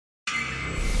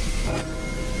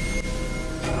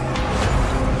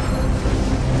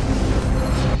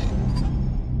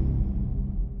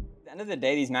End of the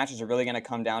day, these matches are really going to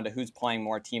come down to who's playing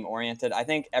more team-oriented. I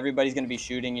think everybody's going to be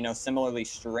shooting, similarly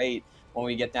straight when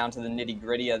we get down to the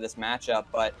nitty-gritty of this matchup.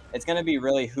 But it's going to be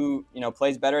really who,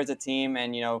 plays better as a team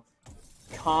and,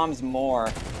 calms more,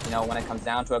 when it comes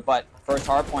down to it. But first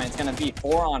hard point, it's going to be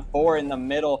 4-on-4 in the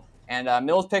middle. And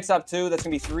Mills picks up 2. That's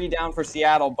going to be 3 down for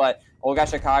Seattle. But Old Guys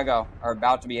Chicago are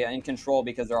about to be in control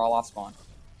because they're all off spawn.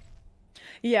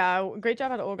 Yeah, great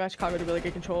job out of Old Guys Chicago to really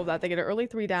get control of that. They get an early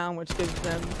 3 down, which gives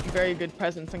them very good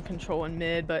presence and control in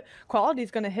mid. But Quality's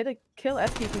going to hit a kill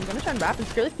SPC. He's going to try and wrap and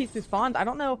secure this piece through spawn. I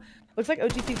don't know. Looks like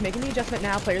OGC's making the adjustment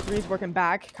now. Player 3 is working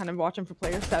back, kind of watching for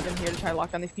player 7 here to try to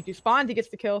lock down these P2 spawns. He gets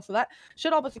the kill, so that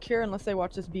should all but secure unless they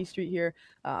watch this B Street here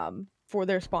for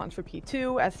their spawns for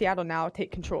P2, as Seattle now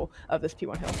take control of this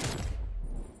P1 hill.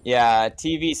 Yeah,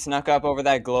 TV snuck up over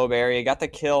that globe area, got the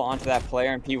kill onto that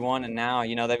player in P1, and now,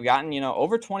 they've gotten,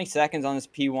 over 20 seconds on this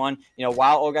P1.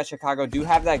 While Old Guys Chicago do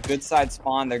have that good side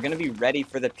spawn, they're going to be ready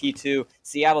for the P2.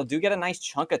 Seattle do get a nice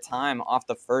chunk of time off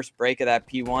the first break of that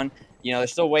P1. They're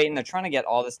still waiting. They're trying to get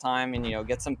all this time and,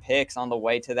 get some picks on the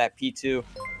way to that P2.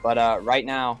 But right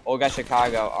now, Old Guys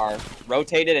Chicago are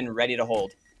rotated and ready to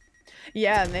hold.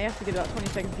 Yeah, and they have to get about 20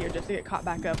 seconds here just to get caught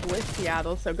back up with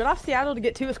Seattle. So good off Seattle to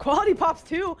get 2. His Quality pops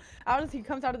 2 out as he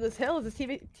comes out of this hill. As his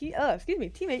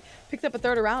teammate picks up a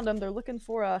 3rd around him. They're looking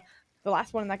for the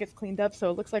last one, and that gets cleaned up.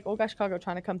 So it looks like Old Guys Chicago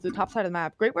trying to come to the top side of the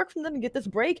map. Great work from them to get this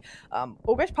break.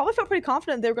 Old Guys probably felt pretty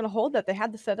confident they were going to hold that. They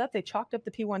had the setup. They chalked up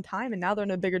the P1 time, and now they're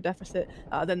in a bigger deficit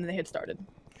than they had started.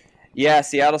 Yeah,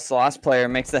 Seattle Sloths player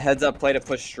makes the heads-up play to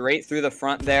push straight through the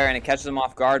front there, and it catches them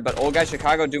off guard. But Old Guys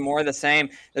Chicago do more of the same.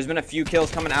 There's been a few kills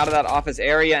coming out of that office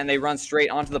area, and they run straight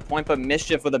onto the point. But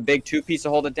Mischief with a big 2-piece to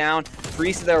hold it down.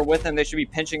 Priest there with them. They should be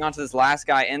pinching onto this last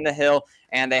guy in the hill,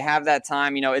 and they have that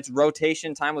time. It's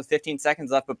rotation time with 15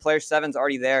 seconds left, but player 7's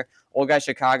already there. Old Guys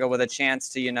Chicago with a chance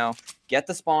to, get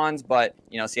the spawns, but,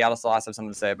 Seattle Sloths have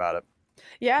something to say about it.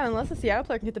 Yeah, unless the Seattle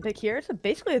player can get the pick here, it's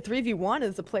basically a 3v1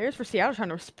 as the players for Seattle trying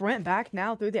to sprint back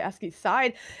now through the Eski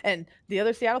side, and the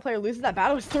other Seattle player loses that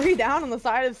battle. It's 3 down on the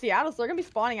side of Seattle, so they're going to be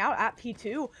spawning out at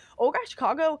P2. Old Guys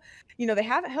Chicago, they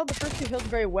haven't held the first 2 hills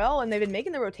very well, and they've been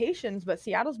making the rotations, but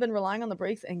Seattle's been relying on the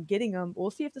breaks and getting them.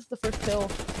 We'll see if this is the first hill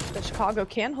that Chicago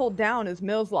can hold down, as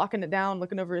Mills locking it down,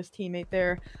 looking over his teammate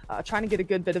there, trying to get a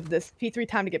good bit of this P3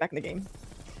 time to get back in the game.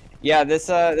 Yeah,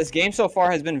 this game so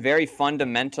far has been very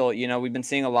fundamental. We've been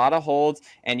seeing a lot of holds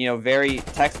and, very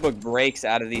textbook breaks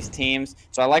out of these teams.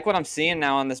 So I like what I'm seeing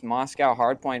now on this Moscow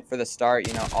hardpoint for the start.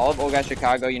 All of Old Guys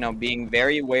Chicago, being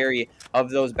very wary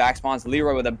of those back spawns.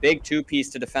 Leroy with a big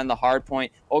 2-piece to defend the hardpoint.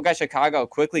 Old Guys Chicago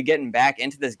quickly getting back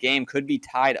into this game. Could be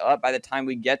tied up by the time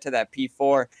we get to that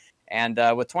P4. And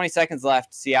with 20 seconds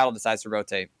left, Seattle decides to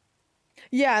rotate.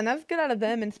 Yeah, and that's good out of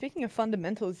them. And speaking of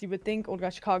fundamentals, you would think Old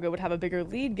Guys Chicago would have a bigger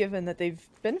lead given that they've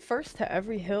been first to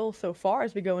every hill so far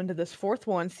as we go into this 4th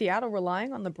one. Seattle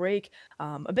relying on the break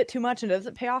a bit too much, and it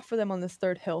doesn't pay off for them on this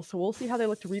 3rd hill. So we'll see how they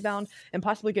look to rebound and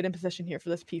possibly get in position here for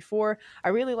this P4. I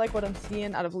really like what I'm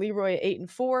seeing out of Leroy at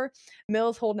 8-4.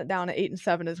 Mills holding it down at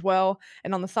 8-7 as well.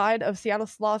 And on the side of Seattle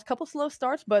Sloths, a couple slow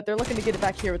starts, but they're looking to get it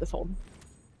back here with this hold.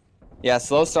 Yeah,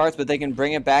 slow starts, but they can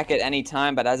bring it back at any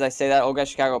time. But as I say that, Old Guys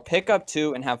Chicago pick up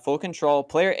 2 and have full control.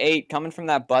 Player 8 coming from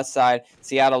that bus side.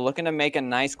 Seattle looking to make a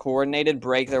nice coordinated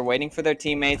break. They're waiting for their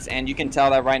teammates, and you can tell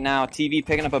that right now. TV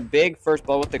picking up a big first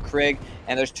blow with the Krig,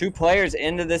 and there's 2 players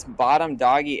into this bottom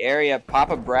doggy area.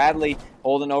 Papa Bradley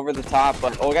holding over the top,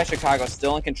 but Old Guys Chicago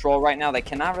still in control right now. They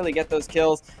cannot really get those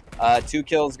kills. 2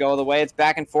 kills go the way. It's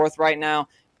back and forth right now,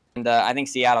 and I think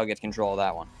Seattle gets control of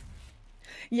that one.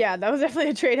 Yeah, that was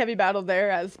definitely a trade-heavy battle there,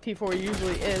 as P4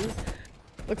 usually is.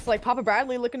 Looks like Papa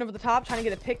Bradley looking over the top, trying to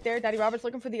get a pick there. Daddy Roberts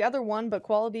looking for the other one, but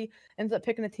Quality ends up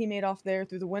picking a teammate off there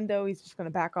through the window. He's just going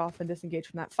to back off and disengage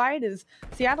from that fight as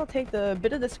Seattle take the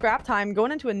bit of the scrap time,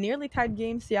 going into a nearly tied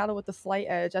game. Seattle with the slight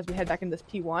edge as we head back into this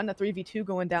P1, a 3v2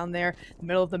 going down there in the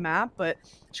middle of the map, but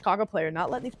Chicago player not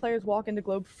letting these players walk into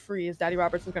Globe free as Daddy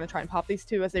Roberts is going to try and pop these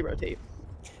 2 as they rotate.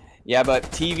 Yeah, but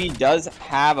TV does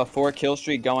have a 4-kill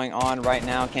streak going on right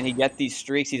now. Can he get these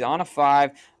streaks? He's on a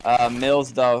 5.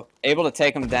 Mills, though, able to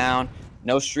take him down.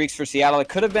 No streaks for Seattle. It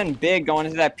could have been big going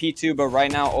into that P2, but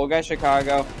right now, Old Guys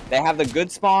Chicago, they have the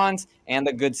good spawns and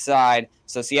the good side.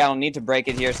 So Seattle need to break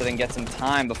it here so they can get some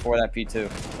time before that P2.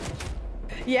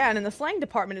 Yeah, and in the slang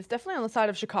department, it's definitely on the side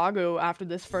of Chicago after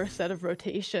this first set of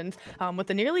rotations with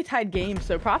a nearly tied game.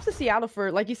 So props to Seattle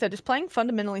for, like you said, just playing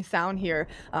fundamentally sound here.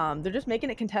 They're just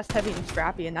making it contest heavy and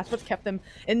scrappy, and that's what's kept them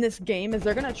in this game, is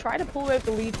they're going to try to pull out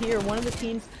the lead here. One of the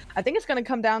teams, I think it's going to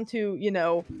come down to,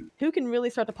 who can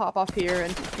really start to pop off here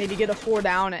and maybe get a 4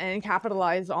 down and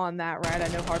capitalize on that, right? I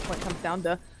know hardpoint comes down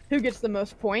to who gets the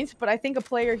most points. But I think a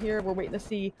player here we're waiting to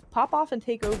see pop off and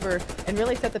take over and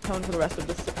really set the tone for the rest of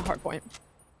this hard point.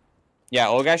 Yeah,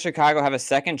 Old Guys Chicago have a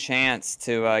second chance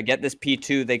to get this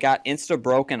P2. They got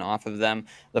insta-broken off of them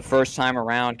the first time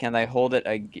around. Can they hold it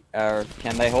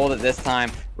can they hold it this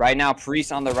time? Right now,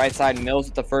 Priest on the right side, Mills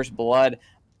with the first blood.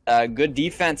 Good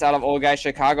defense out of Old Guys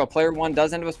Chicago. Player 1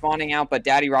 does end up spawning out, but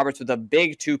Daddy Roberts with a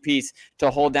big 2-piece to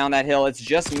hold down that hill. It's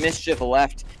just Mischief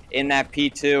left in that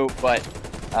P2, but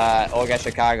Old Guys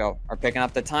Chicago are picking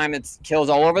up the time. It's kills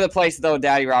all over the place, though.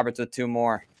 Daddy Roberts with 2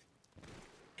 more.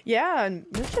 Yeah, and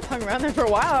Mischief hung around there for a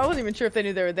while. I wasn't even sure if they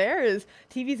knew they were there. Is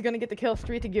TV's going to get the kill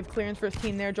streak to give clearance for his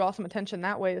team there, draw some attention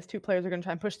that way as 2 players are going to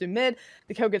try and push through mid.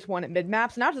 The kill gets 1 at mid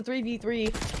map. So now it's a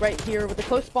 3v3 right here with the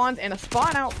close spawns and a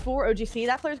spawn out for OGC.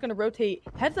 That player's going to rotate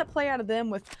heads up play out of them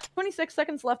with 26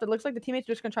 seconds left. It looks like the teammates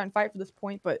are just going to try and fight for this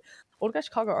point, but Old Guys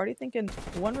Chicago already thinking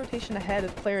 1 rotation ahead as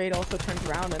player 8 also turns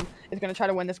around and is going to try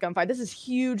to win this gunfight. This is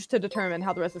huge to determine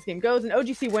how the rest of this game goes, and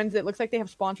OGC wins it. Looks like they have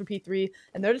spawns for P3,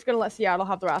 and they're just going to let Seattle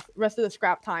have the rest of the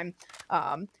scrap time.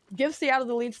 Give Seattle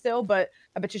the lead still, but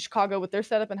I bet you Chicago with their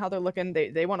setup and how they're looking,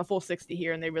 they want a full 60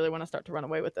 here, and they really want to start to run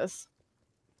away with this.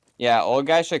 Yeah, Old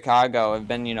Guys Chicago have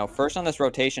been, first on this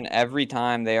rotation every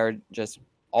time. They are just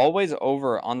always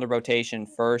over on the rotation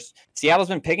first. Seattle's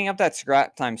been picking up that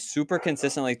scrap time super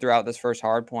consistently throughout this first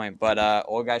hard point, but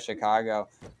Old Guys Chicago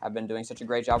have been doing such a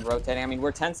great job rotating. I mean,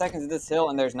 we're 10 seconds at this hill,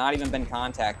 and there's not even been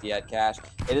contact yet, Cash.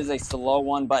 It is a slow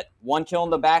one, but 1 kill in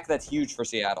the back, that's huge for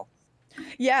Seattle.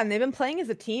 Yeah, and they've been playing as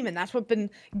a team, and that's what's been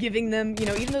giving them,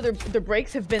 even though their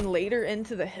breaks have been later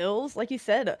into the hills, like you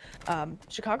said,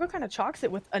 Chicago kind of chalks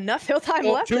it with enough hill time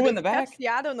left. 2 in the back.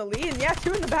 Seattle in the lead, and yeah,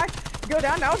 2 in the back go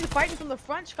down. Now it's fighting from the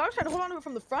front. Chicago's trying to hold on to it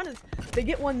from the front as they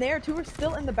get 1 there. 2 are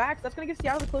still in the back. So that's going to give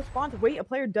Seattle the close spawn. Wait, a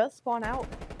player does spawn out.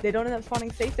 They don't end up spawning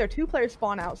safe there. 2 players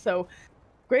spawn out, so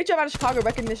great job out of Chicago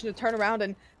recognition to turn around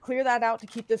and clear that out to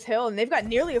keep this hill. And they've got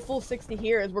nearly a full 60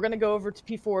 here as we're going to go over to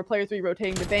P4, player 3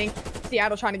 rotating the bank.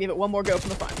 Seattle trying to give it 1 more go from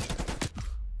the front.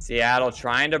 Seattle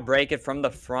trying to break it from the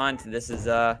front. This is,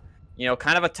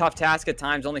 kind of a tough task at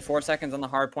times. Only 4 seconds on the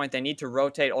hard point. They need to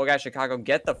rotate. Old Guys Chicago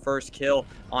get the first kill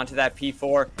onto that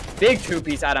P4. Big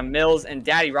 2-piece out of Mills, and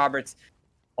Daddy Roberts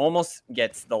almost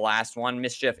gets the last one.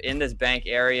 Mischief in this bank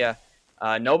area.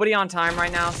 Nobody on time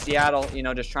right now. Seattle,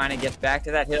 just trying to get back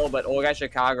to that hill, but Old Guys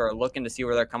Chicago are looking to see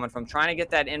where they're coming from, trying to get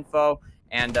that info,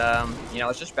 and,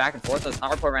 it's just back and forth. This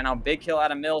hard point right now. Big kill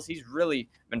out of Mills. He's really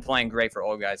been playing great for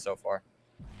Old Guys so far.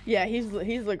 Yeah, he's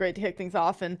great to kick things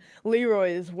off, and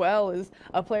Leroy as well is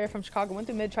a player from Chicago. Went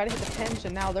through mid, tried to hit the pinch,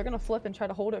 and now they're going to flip and try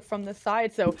to hold it from this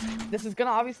side. So this is going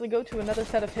to obviously go to another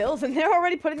set of hills, and they're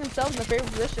already putting themselves in a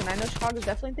favorable position. I know Chicago's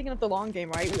definitely thinking of the long game,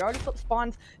 right? We already flipped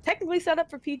spawns technically set up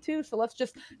for P2, so let's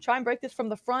just try and break this from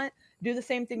the front, do the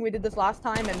same thing we did this last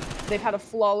time, and they've had a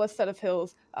flawless set of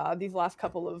hills these last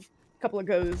couple of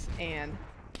goes, and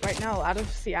right now out of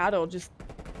Seattle just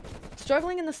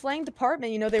struggling in the slaying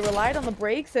department. They relied on the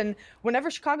breaks, and whenever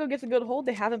Chicago gets a good hold,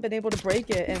 they haven't been able to break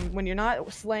it. And when you're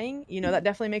not slaying, that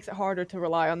definitely makes it harder to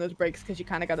rely on those breaks because you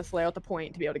kind of got to slay out the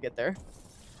point to be able to get there.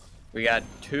 We got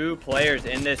 2 players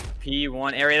in this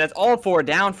P1 area. That's all 4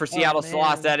 down for Seattle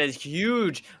Sloths. That is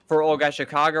huge for Old Guys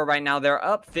Chicago right now. They're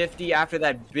up 50 after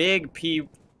that big P5,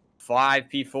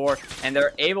 P4, and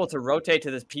they're able to rotate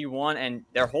to this P1, and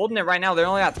they're holding it right now. They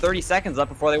only got 30 seconds left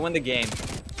before they win the game.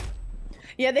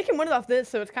 Yeah, they can win it off this,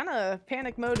 so it's kind of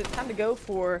panic mode. It's time to go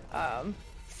for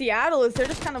Seattle, as they're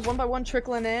just kind of 1 by 1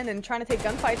 trickling in and trying to take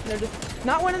gunfights, and they're just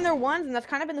not winning their ones, and that's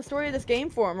kind of been the story of this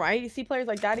game for them, right? You see players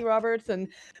like Daddy Roberts and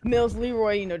Mills,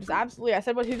 Leroy, just absolutely, I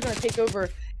said who's going to take over,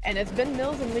 and it's been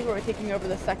Mills and Leroy taking over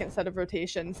the second set of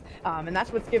rotations, and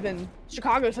that's what's given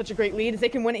Chicago such a great lead, is they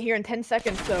can win it here in 10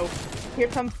 seconds, so here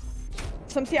comes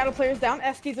some Seattle players down.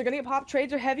 Eskies are going to get popped.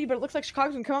 Trades are heavy, but it looks like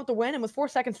Chicago's going to come out to win. And with 4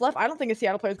 seconds left, I don't think a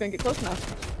Seattle player is going to get close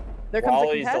enough. There comes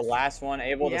Wally's the last one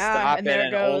able to stop it.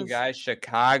 And Old Guys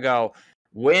Chicago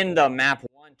win the map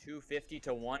 250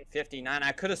 to 159.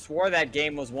 I could have swore that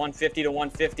game was 150 to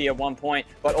 150 at one point,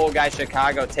 but Old Guys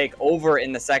Chicago take over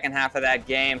in the second half of that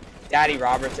game. Daddy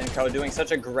Roberts and co doing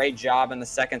such a great job in the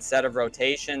second set of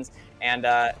rotations, and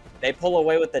they pull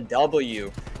away with the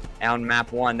W on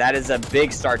map 1. That is a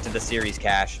big start to the series,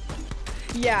 Cash.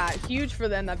 Yeah, huge for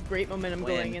them. That's great momentum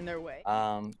going in their way.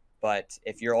 But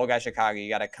if you're Old Guys Chicago, you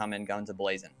got to come in guns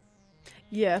a-blazing.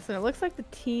 Yes, and it looks like the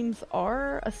teams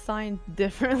are assigned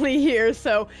differently here.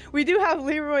 So we do have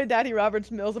Leroy, Daddy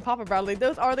Roberts, Mills, and Papa Bradley.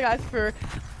 Those are the guys for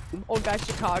Old Guy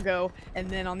Chicago, and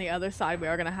then on the other side we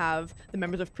are going to have the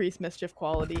members of Priest, Mischief,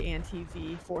 Quality, and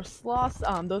TV for Sloths.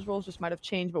 Those roles just might have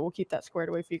changed, but we'll keep that squared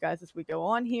away for you guys as we go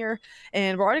on here.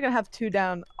 And we're already going to have 2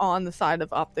 down on the side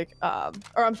of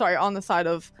on the side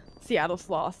of Seattle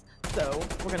Sloths. So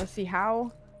we're going to see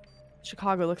how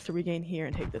Chicago looks to regain here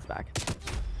and take this back.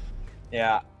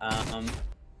 Yeah,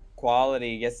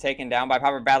 Quality gets taken down by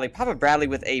Papa Bradley. Papa Bradley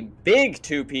with a big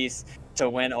 2-piece to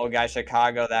win Old Guy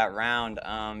Chicago that round.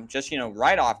 Just,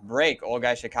 right off break, Old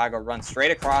Guy Chicago runs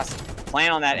straight across, playing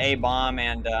on that A bomb,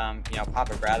 and,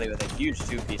 Papa Bradley with a huge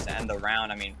 2-piece to end the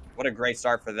round. I mean, what a great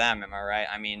start for them, am I right?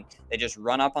 I mean, they just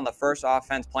run up on the first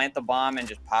offense, plant the bomb, and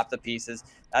just pop the pieces.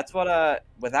 That's what,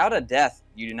 without a death,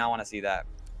 you do not want to see that.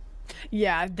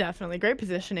 Yeah, definitely. Great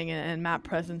positioning and map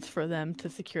presence for them to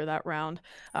secure that round.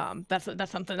 That's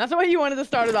something. That's the way you wanted to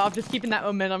start it off, just keeping that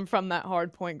momentum from that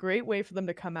hard point. Great way for them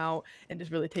to come out and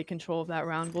just really take control of that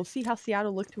round. We'll see how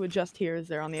Seattle look to adjust here as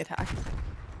they're on the attack.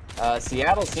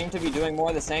 Seattle seemed to be doing more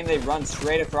of the same. They run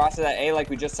straight across to that A like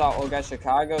we just saw Old Guy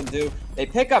Chicago do. They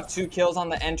pick up 2 kills on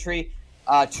the entry,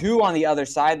 2 on the other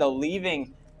side, though,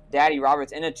 leaving Daddy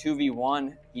Roberts in a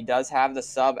 2v1. He does have the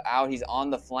sub out. He's on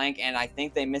the flank, and I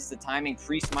think they missed the timing.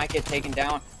 Priest might get taken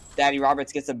down. Daddy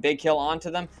Roberts gets a big kill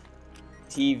onto them.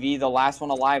 TV, the last one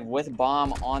alive with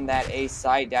bomb on that A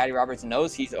site. Daddy Roberts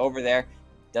knows he's over there.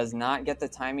 Does not get the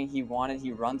timing he wanted.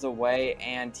 He runs away,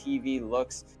 and TV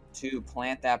looks to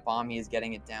plant that bomb. He is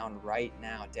getting it down right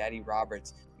now. Daddy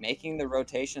Roberts making the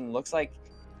rotation. Looks like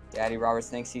Daddy Roberts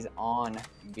thinks he's on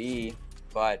B,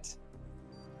 but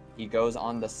he goes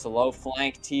on the slow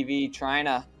flank. TV trying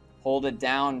to hold it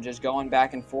down, just going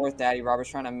back and forth. Daddy Roberts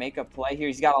trying to make a play here.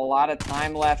 He's got a lot of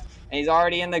time left, and he's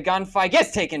already in the gunfight.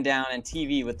 Gets taken down, and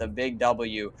TV with the big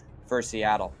W for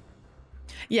Seattle.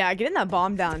 Yeah, getting that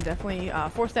bomb down definitely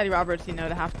forced Daddy Roberts,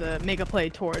 to have to make a play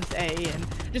towards A, and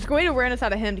just great awareness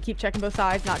out of him to keep checking both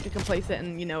sides, not to complacent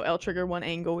and, L trigger one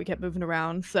angle. We kept moving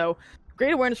around, so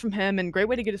great awareness from him, and great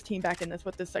way to get his team back in this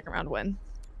with this second round win.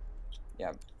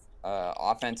 Yeah.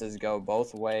 Offenses go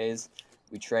both ways.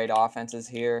 We trade offenses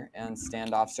here and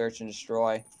standoff search and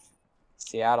destroy.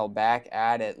 Seattle back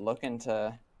at it, looking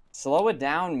to slow it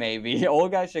down maybe.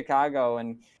 Old Guy Chicago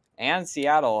and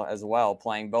Seattle as well,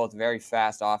 playing both very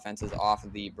fast offenses off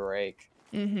of the break.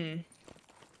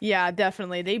 Yeah,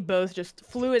 definitely. They both just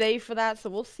flew at A for that, so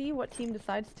we'll see what team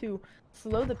decides to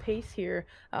slow the pace here,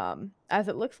 as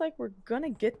it looks like we're going to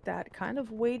get that. Kind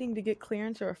of waiting to get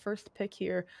clearance or a first pick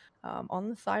here on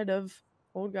the side of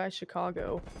Old Guy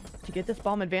Chicago to get this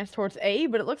bomb advanced towards A,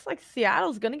 but it looks like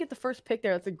Seattle's going to get the first pick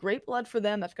there. That's a great blood for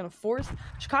them. That's going to force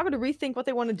Chicago to rethink what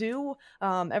they want to do.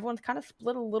 Everyone's kind of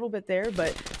split a little bit there,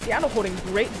 but Seattle holding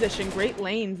great position, great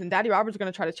lanes, and Daddy Roberts is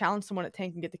going to try to challenge someone at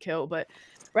tank and get the kill, but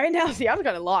right now Seattle's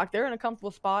got it locked. They're in a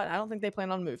comfortable spot. I don't think they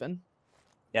plan on moving.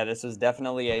 Yeah, this was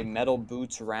definitely a metal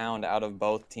boots round out of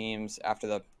both teams. After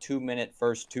the 2-minute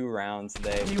first 2 rounds,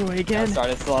 they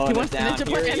started slowing it down.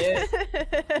 Here he is.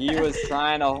 He was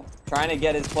trying to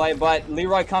get his play, but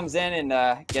Leroy comes in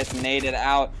and gets naded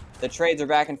out. The trades are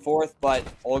back and forth, but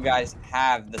Old Guys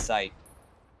have the site.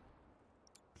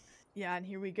 Yeah, and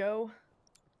here we go.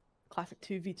 Classic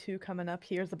 2v2 coming up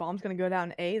here. The bomb's going to go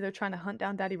down A. They're trying to hunt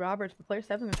down Daddy Roberts. The player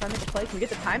 7 is trying to make a play. Can we get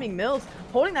the timing? Mills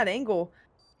holding that angle.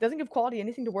 Doesn't give Quality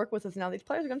anything to work with us now. These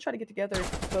players are going to try to get together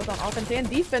both on offense and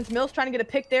defense. Mills trying to get a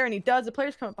pick there, and he does. The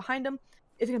players come up behind him.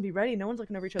 Is he going to be ready? No one's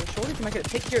looking over each other's shoulders. He might get a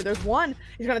pick here. There's one.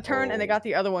 He's going to turn, and they got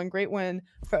the other one. Great win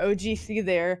for OGC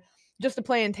there, just to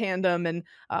play in tandem and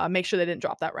make sure they didn't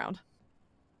drop that round.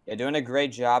 Yeah, doing a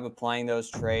great job of playing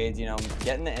those trades,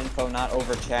 getting the info, not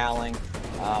over-challing.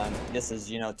 This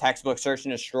is, textbook search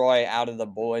and destroy out of the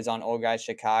boys on Old Guys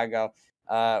Chicago.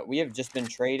 We have just been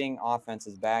trading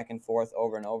offenses back and forth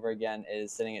over and over again. It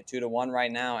is sitting at 2-1 right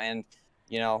now, and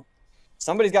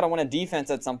somebody's got to win a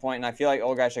defense at some point, and I feel like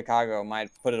Old Guy Chicago might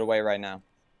put it away right now.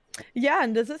 Yeah,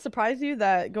 and does it surprise you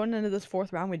that going into this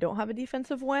 4th round we don't have a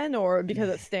defensive win, or because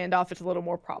it's standoff it's a little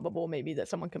more probable maybe that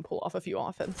someone can pull off a few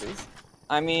offenses?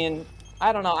 I mean,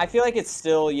 I don't know. I feel like it's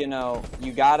still, you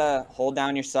got to hold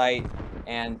down your sight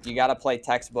and you got to play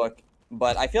textbook.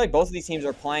 But I feel like both of these teams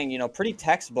are playing, pretty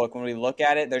textbook when we look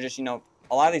at it. They're just, a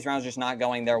lot of these rounds are just not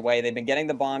going their way. They've been getting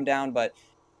the bomb down, but,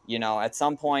 at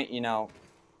some point,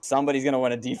 somebody's going to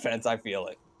win a defense. I feel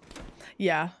it.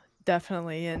 Yeah,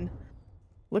 definitely. And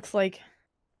looks like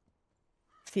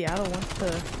Seattle wants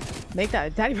to make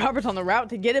that. Daddy Roberts on the route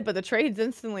to get it, but the trade's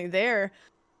instantly there.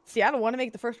 Seattle want to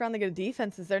make the first round they get a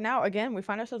defense. Is there now, again, we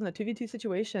find ourselves in a 2v2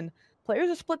 situation. Players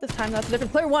are split this time. That's a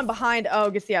different player. One behind. Oh,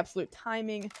 gets the absolute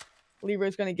timing.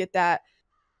 Leroy's going to get that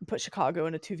and put Chicago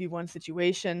in a 2v1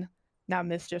 situation. Now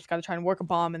Mischief's got to try and work a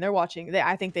bomb, and they're watching.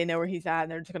 I think they know where he's at,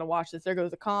 and they're just going to watch this. There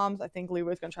goes the comms. I think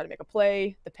Leroy's going to try to make a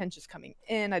play. The pinch is coming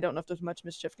in. I don't know if there's much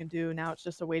Mischief can do. Now it's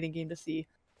just a waiting game to see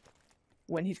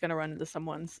when he's going to run into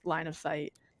someone's line of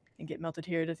sight and get melted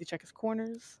here. Does he check his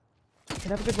corners?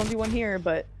 Could have a good 1v1 here,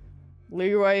 but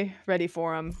Leroy ready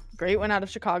for him. Great win out of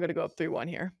Chicago to go up 3-1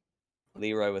 here.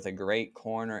 Leroy with a great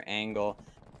corner angle.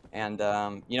 And,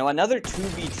 you know, another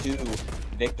 2v2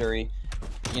 victory.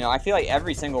 You know, I feel like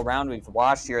every single round we've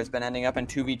watched here has been ending up in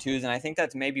 2v2s, and I think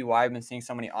that's maybe why I've been seeing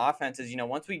so many offenses. You know,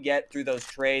 once we get through those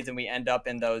trades and we end up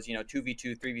in those, you know,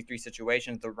 2v2, 3v3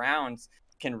 situations, the rounds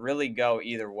can really go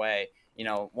either way. You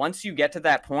know, once you get to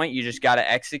that point, you just got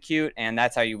to execute, and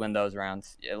that's how you win those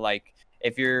rounds. Like,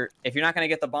 if you're not going to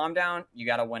get the bomb down, you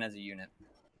got to win as a unit.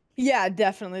 Yeah,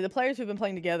 definitely. The players who've been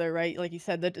playing together, right? Like you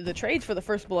said, the trades for the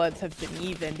first bloods have been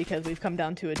even because we've come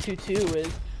down to a 2-2 is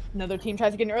another team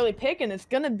tries to get an early pick, and it's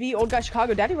going to be old guy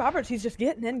Chicago. Daddy Roberts, he's just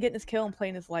getting his kill and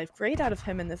playing his life. Great out of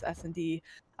him in this S&D.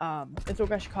 It's old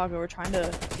guy Chicago. We're trying to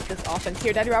get this offense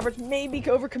here. Daddy Roberts maybe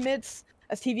overcommits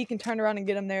as TV can turn around and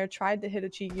get him there. Tried to hit a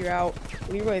cheeky route.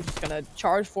 Leroy's just going to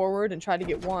charge forward and try to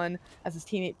get one as his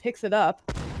teammate picks it up.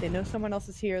 They know someone else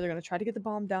is here. They're going to try to get the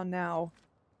bomb down now.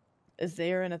 As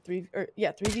they are in a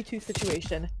 3v2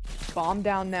 situation. Bomb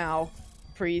down now.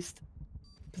 Priest.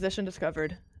 Position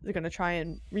discovered. They're going to try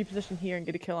and reposition here and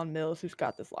get a kill on Mills, who's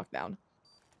got this lockdown.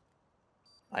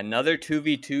 Another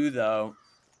 2v2, though.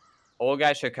 Old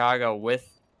guy Chicago with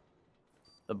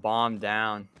the bomb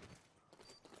down.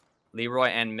 Leroy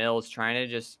and Mills trying to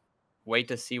just wait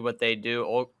to see what they do.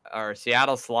 Or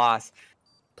Seattle Sloths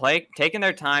taking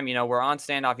their time. You know, we're on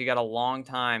standoff. You got a long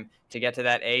time to get to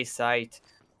that A site.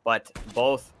 But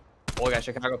both old guy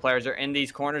Chicago players are in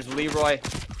these corners. Leroy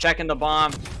checking the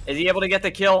bomb. Is he able to get the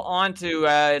kill onto?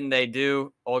 And they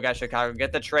do. Old guy Chicago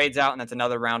get the trades out, and that's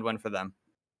another round win for them.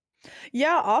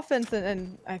 Yeah, offense,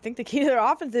 and I think the key to their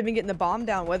offense, they've been getting the bomb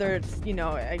down, whether it's, you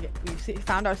know, we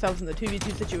found ourselves in the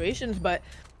 2v2 situations, but,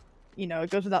 you know, it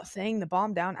goes without saying the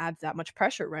bomb down adds that much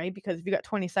pressure, right? Because if you got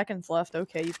 20 seconds left,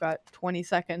 okay, you've got 20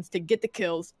 seconds to get the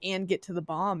kills and get to the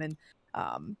bomb, and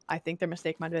I think their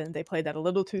mistake might have been they played that a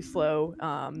little too slow,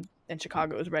 and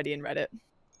Chicago was ready and read it.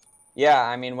 Yeah,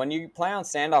 I mean, when you play on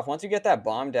standoff, once you get that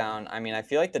bomb down, I mean, I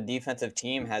feel like the defensive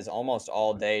team has almost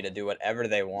all day to do whatever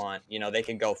they want. You know, they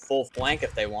could go full flank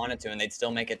if they wanted to, and they'd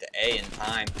still make it to A in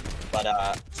time.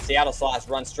 But Seattle Sloths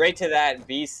run straight to that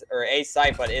B or A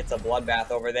site, but it's a bloodbath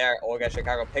over there. Old guy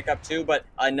Chicago pick up 2, but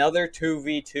another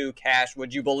 2v2 cash.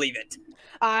 Would you believe it?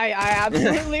 I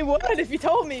absolutely would if you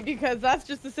told me, because that's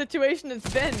just the situation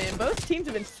it's been, man. Both teams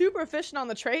have been super efficient on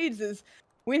the trades as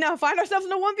we now find ourselves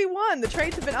in a 1v1. The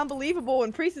trades have been unbelievable,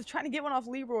 and Priest is trying to get one off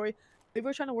Leroy.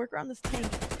 Leroy trying to work around this tank,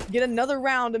 get another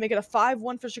round to make it a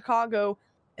 5-1 for Chicago,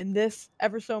 and this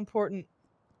ever so important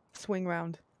swing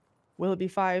round. Will it be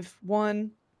 5-1?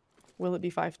 Will it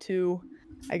be 5-2?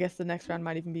 I guess the next round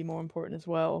might even be more important as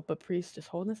well, but Priest just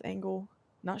holding this angle.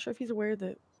 Not sure if he's aware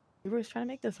that Leroy's trying to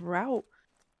make this route.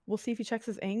 We'll see if he checks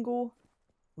his angle.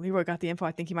 Leroy got the info.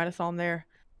 I think he might have saw him there.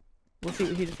 We'll see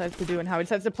what he decides to do and how he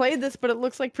decides to play this, but it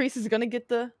looks like Priest is going to get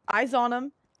the eyes on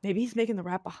him. Maybe he's making the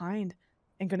wrap behind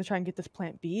and going to try and get this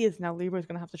plant B, as now Leroy's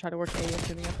going to have to try to work A,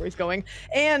 assuming that's where he's going.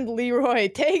 And Leroy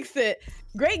takes it.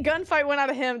 Great gunfight went out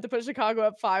of him to put Chicago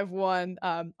up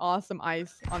 5-1. Awesome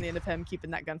ice on the end of him, keeping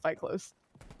that gunfight close.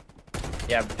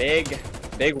 Yeah, big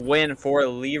win for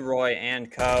Leroy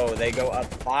and co. They go up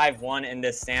 5-1 in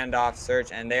this standoff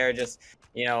search, and they're just,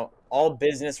 you know, all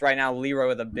business right now. Leroy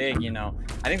with a big, you know,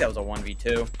 I think that was a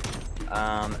 1v2.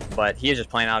 But he is just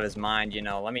playing out of his mind, you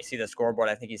know. Let me see the scoreboard.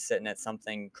 I think he's sitting at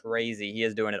something crazy. He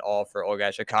is doing it all for old guy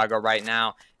Chicago right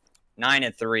now.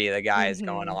 9-3, the guy is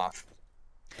going off.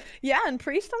 Yeah, and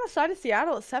Priest on the side of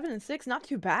Seattle at 7-6, not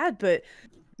too bad, but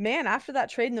man, after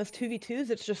that trade in those 2v2s,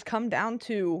 it's just come down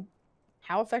to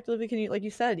how effectively can you, like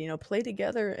you said, you know, play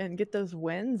together and get those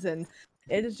wins. And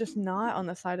it is just not on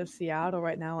the side of Seattle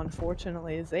right now,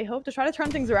 unfortunately, as they hope to try to turn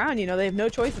things around. You know, they have no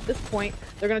choice at this point.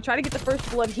 They're going to try to get the first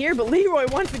blood here, but Leroy,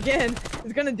 once again,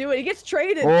 is going to do it. He gets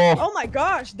traded. Oh my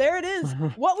gosh, there it is.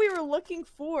 What we were looking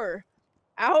for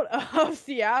out of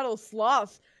Seattle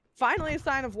Sloths. Finally a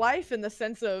sign of life in the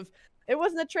sense of it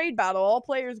wasn't a trade battle. All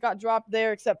players got dropped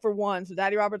there except for one. So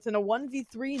Daddy Roberts in a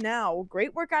 1v3 now.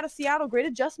 Great work out of Seattle. Great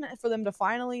adjustment for them to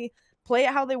finally play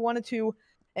it how they wanted to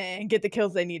and get the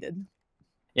kills they needed.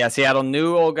 Yeah, Seattle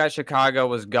knew old guy Chicago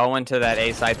was going to that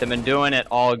A site. They've been doing it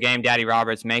all game. Daddy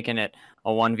Roberts making it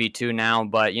a 1v2 now.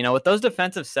 But, you know, with those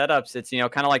defensive setups, it's, you know,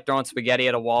 kind of like throwing spaghetti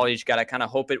at a wall. You just got to kind of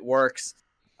hope it works.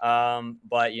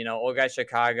 But, you know, old guy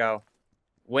Chicago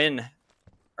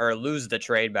or lose the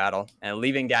trade battle and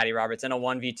leaving Daddy Roberts in a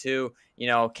 1v2. You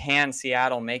know, can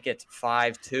Seattle make it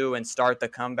 5-2 and start the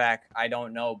comeback? I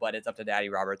don't know, but it's up to Daddy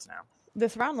Roberts now.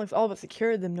 This round looks all but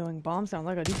secure, them knowing bombs down.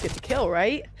 Like, I do get the kill,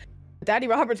 right? Daddy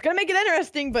Roberts gonna make it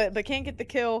interesting, but can't get the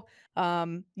kill.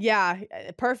 Yeah,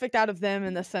 perfect out of them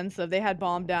in the sense of they had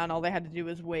bomb down. All they had to do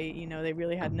was wait. You know, they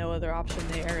really had no other option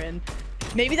there, and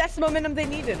maybe that's the momentum they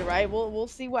needed, right? We'll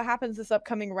see what happens this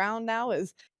upcoming round now.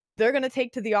 Is they're gonna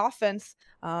take to the offense.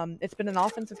 It's been an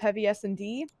offensive heavy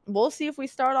S&D. We'll see if we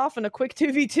start off in a quick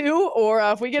 2v2 or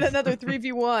if we get another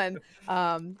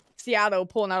 3v1. Seattle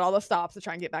pulling out all the stops to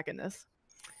try and get back in this.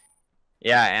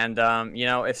 Yeah, and you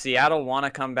know, if Seattle want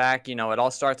to come back, you know, it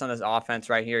all starts on this offense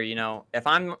right here. You know, if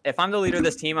I'm the leader of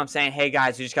this team, I'm saying, hey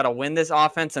guys, we just got to win this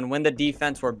offense and win the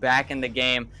defense. We're back in the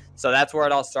game. So that's where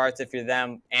it all starts if you're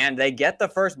them. And they get the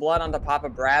first blood onto Papa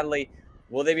Bradley.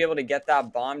 Will they be able to get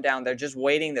that bomb down? They're just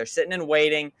waiting. They're sitting and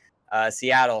waiting.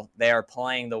 Seattle, they are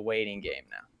playing the waiting game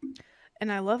now.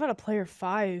 And I love out of player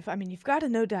 5. I mean, you've got to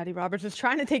know Daddy Roberts is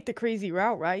trying to take the crazy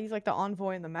route, right? He's like the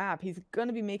envoy in the map. He's going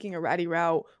to be making a ratty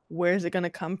route. Where's it going to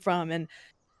come from? And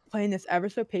playing this ever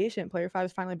so patient. Player 5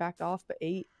 is finally backed off, but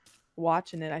 8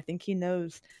 watching it. I think he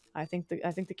knows. I think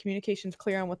the communication's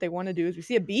clear on what they want to do. Is we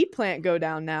see a B plant go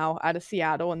down now out of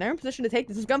Seattle, and they're in position to take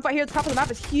this. This gunfight here at the top of the map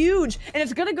is huge, and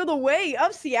it's going to go the way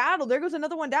of Seattle. There goes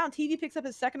another one down. TV picks up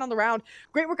his second on the round.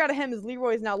 Great work out of him as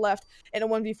Leroy is now left in a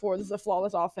 1v4. This is a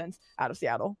flawless offense out of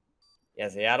Seattle. Yeah,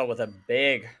 Seattle with a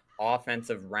big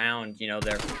offensive round. You know,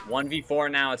 they're 1v4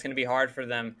 now. It's going to be hard for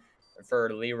them,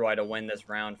 for Leroy, to win this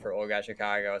round for Old Guy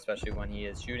Chicago, especially when he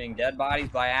is shooting dead bodies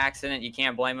by accident. You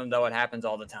can't blame him, though. It happens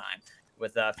all the time.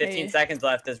 With 15 seconds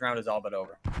left, this round is all but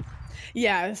over.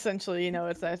 Yeah, essentially, you know,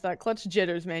 it's that clutch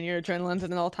jitters, man. Your adrenaline's at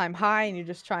an all-time high, and you're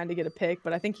just trying to get a pick.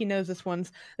 But I think he knows this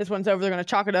one's over. They're going to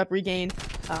chalk it up, regain.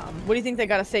 What do you think they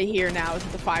got to say here now? Is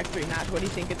it the 5-3 match? What do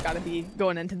you think it's got to be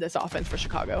going into this offense for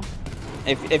Chicago?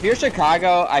 If you're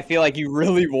Chicago, I feel like you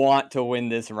really want to win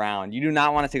this round. You do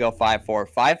not want it to go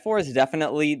 5-4. 5-4 is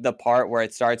definitely the part where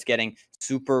it starts getting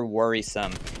super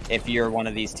worrisome if you're one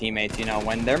of these teammates. You know,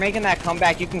 when they're making that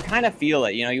comeback, you can kind of feel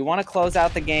it. You know, you want to close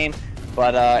out the game,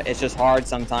 but it's just hard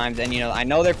sometimes. And, you know, I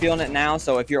know they're feeling it now.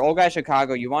 So if you're Old Guy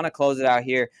Chicago, you want to close it out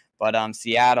here. But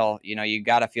Seattle, you know, you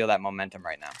got to feel that momentum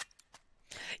right now.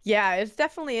 Yeah, it's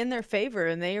definitely in their favor,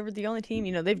 and they are the only team,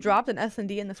 you know, they've dropped an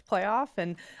S&D in this playoff,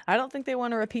 and I don't think they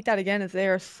want to repeat that again as they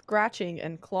are scratching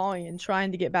and clawing and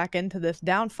trying to get back into this.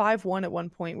 Down 5-1 at one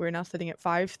point, we're now sitting at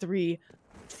 5-3.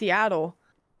 Seattle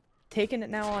taking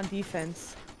it now on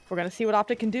defense. We're going to see what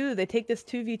Optic can do. They take this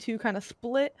 2v2 kind of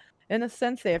split in a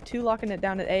sense. They have 2 locking it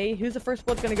down at A. Who's the first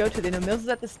blood going to go to? They know Mills is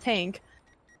at this tank.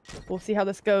 We'll see how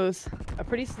this goes. A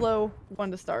pretty slow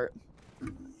one to start.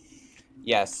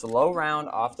 Yeah, slow round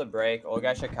off the break. Old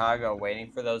Guy Chicago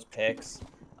waiting for those picks.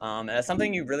 And that's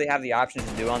something you really have the option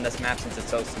to do on this map since it's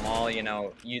so small. You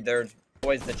know, there's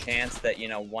always the chance that, you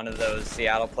know, one of those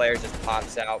Seattle players just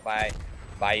pops out by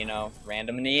you know,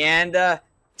 randomly. And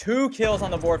 2 kills on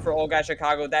the board for Old Guy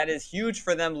Chicago. That is huge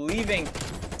for them, leaving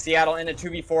Seattle in a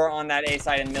 2v4 on that A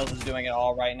side, and Mills is doing it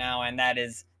all right now. And that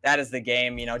is the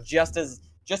game. You know, just as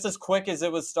quick as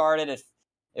it was started,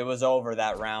 it was over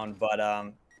that round.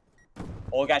 But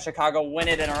Old Guy Chicago win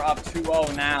it and are up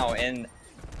 2-0 now in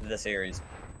the series.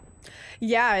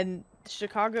 Yeah, and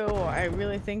Chicago, I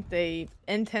really think they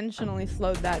intentionally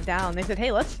slowed that down. They said,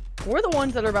 hey, we're the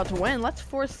ones that are about to win. Let's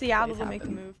force Seattle to make a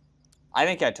move. I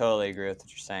think I totally agree with what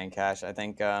you're saying, Cash. I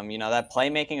think, you know, that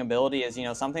playmaking ability is, you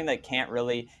know, something that can't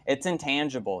really, it's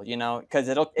intangible, you know, because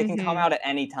it can come out at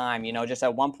any time, you know, just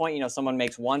at one point, you know, someone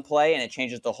makes one play and it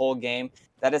changes the whole game.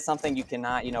 That is something you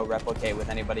cannot, you know, replicate with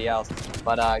anybody else.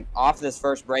 But off this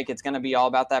first break, it's going to be all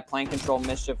about that plane control.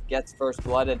 Mischief gets first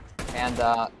blooded,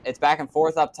 and it's back and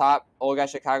forth up top. Old Guy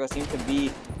Chicago seems to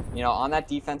be, you know, on that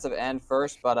defensive end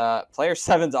first, but player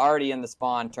 7's already in the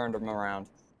spawn, turned him around.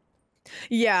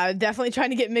 Yeah, definitely trying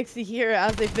to get mixy here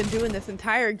as they've been doing this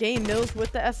entire game. Mills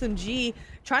with the SMG,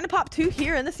 trying to pop 2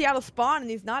 here in the Seattle spawn, and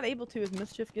he's not able to as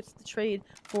Mischief gets the trade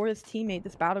for his teammate.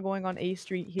 This battle going on A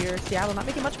Street here. Seattle not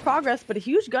making much progress, but a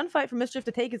huge gunfight for Mischief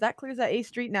to take as that clears that A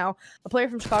Street now. A player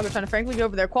from Chicago trying to frankly go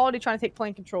over there. Quality trying to take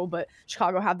plane control, but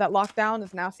Chicago have that lockdown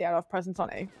as now Seattle have presence on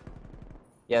A.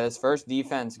 Yeah, this first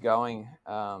defense going,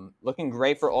 looking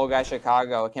great for Old Guy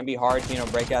Chicago. It can be hard to, you know,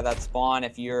 break out that spawn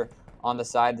if you're on the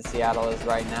side that Seattle is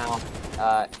right now.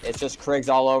 It's just Kriggs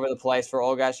all over the place for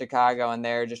Old Guy Chicago, and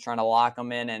they're just trying to lock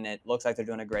them in, and it looks like they're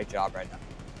doing a great job right now.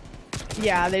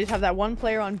 Yeah, they just have that one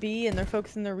player on B, and they're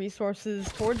focusing their resources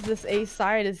towards this A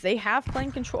side as they have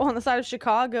plane control on the side of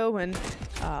Chicago, and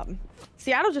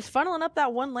Seattle just funneling up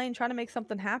that one lane, trying to make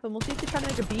something happen. We'll see if they try to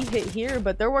make a B hit here,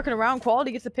 but they're working around.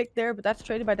 Quality gets a pick there, but that's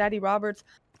traded by Daddy Roberts.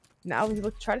 Now we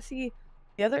look try to see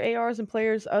the other ARs and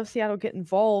players of Seattle get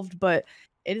involved, but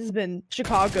it has been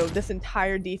Chicago this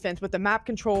entire defense with the map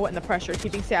control and the pressure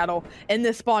keeping Seattle in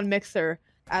this spawn mixer.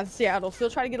 As Seattle still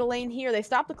try to get a lane here. They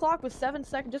stop the clock with 7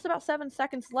 seconds, just about 7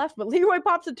 seconds left, but Leroy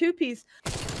pops a 2-piece.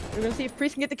 We're going to see if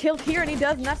Priest can get the kill here, and he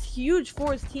does, and that's huge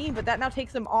for his team, but that now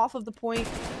takes him off of the point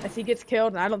as he gets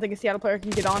killed, and I don't think a Seattle player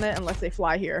can get on it unless they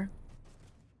fly here.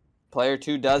 Player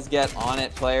 2 does get on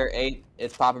it. Player 8,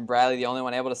 it's Papa Bradley, the only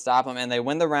one able to stop him, and they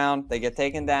win the round. They get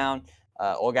taken down.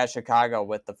 Old guy Chicago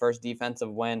with the first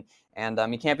defensive win, and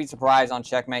you can't be surprised on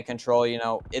checkmate control. You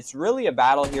know, it's really a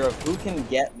battle here of who can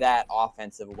get that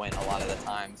offensive win a lot of the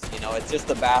times. You know, it's just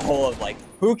a battle of, like,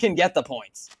 who can get the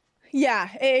points.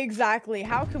 Yeah, exactly.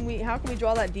 How can we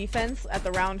draw that defense at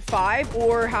the round 5,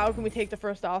 or how can we take the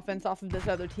first offense off of this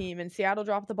other team? And Seattle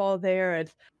dropped the ball there.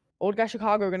 And Old guy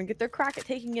Chicago are going to get their crack at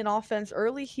taking in offense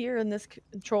early here in this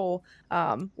control.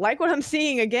 Like what I'm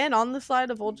seeing again on the side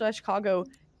of Old guy Chicago,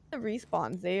 the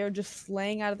respawns, they are just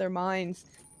slaying out of their minds.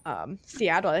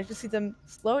 Seattle, I like to see them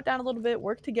slow it down a little bit,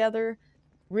 work together,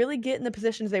 really get in the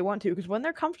positions they want to, because when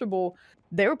they're comfortable,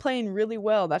 they were playing really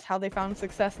well. That's how they found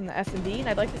success in the S&D, and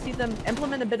I'd like to see them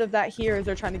implement a bit of that here as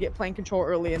they're trying to get plane control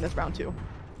early in this round 2.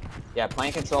 Yeah,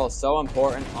 plane control is so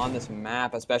important on this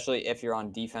map, especially if you're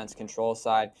on defense control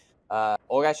side.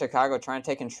 Old guy Chicago trying to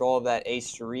take control of that A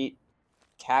Street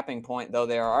capping point, though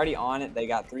they are already on it. They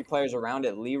got 3 players around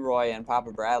it, Leroy and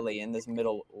Papa Bradley in this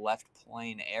middle left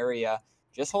plane area.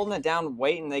 Just holding it down,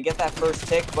 waiting. They get that first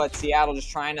tick, but Seattle just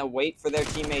trying to wait for their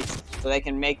teammates so they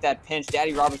can make that pinch.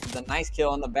 Daddy Roberts with a nice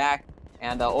kill in the back.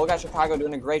 And Old guy Chicago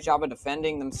doing a great job of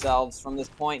defending themselves from this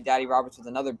point. Daddy Roberts with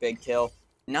another big kill.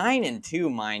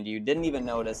 9-2, mind you. Didn't even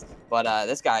notice, but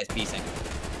this guy is piecing.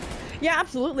 Yeah,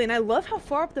 absolutely, and I love how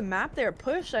far up the map they're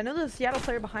pushed. I know there's a Seattle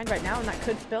player behind right now, and that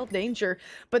could spell danger,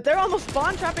 but they're almost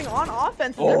spawn trapping on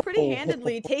offense, and they're pretty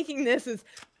handedly taking this as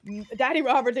Daddy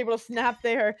Roberts able to snap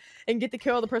there and get the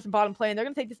kill of the person bottom plane. They're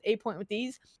going to take this A point with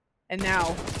these, and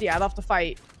now Seattle have to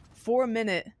fight for a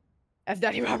minute as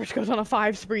Daddy Roberts goes on a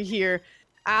 5 spree here,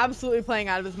 absolutely playing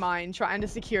out of his mind, trying to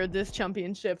secure this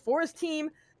championship for his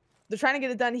team. They're trying to get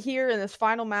it done here in this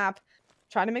final map.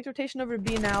 Trying to make rotation over to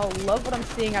B now. Love what I'm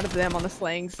seeing out of them on the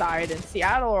slaying side. And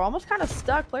Seattle are almost kind of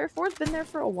stuck. Player 4's been there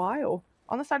for a while.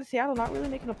 On the side of Seattle, not really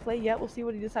making a play yet. We'll see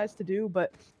what he decides to do.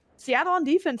 But Seattle on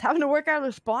defense, having to work out of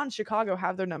their spawn. Chicago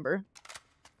have their number.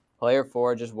 Player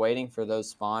 4 just waiting for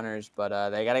those spawners, but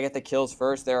they got to get the kills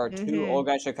first. There are 2 Old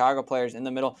guy Chicago players in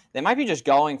the middle. They might be just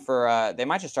going for, they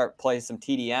might just start playing some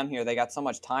TDM here. They got so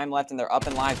much time left, and they're up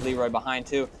in lives. Leroy behind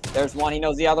 2. There's one. He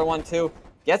knows the other one, too.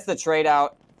 Gets the trade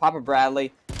out. Papa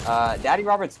Bradley. Daddy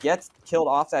Roberts gets killed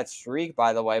off that streak,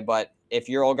 by the way, but if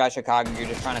you're Old guy Chicago, you're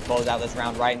just trying to close out this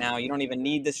round right now. You don't even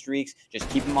need the streaks. Just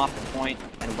keep them off the point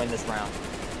and win this round.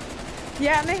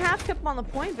 Yeah, and they have kept him on the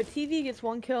point, but TV gets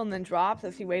 1 kill and then drops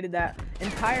as he waited that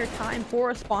entire time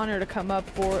for a spawner to come up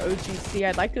for OGC.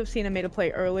 I'd like to have seen him made a play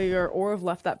earlier or have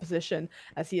left that position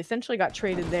as he essentially got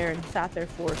traded there and sat there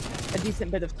for a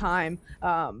decent bit of time.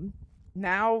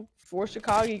 Now, for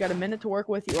Chicago, you got a minute to work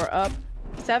with. You are up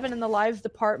 7 in the lives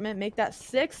department. Make that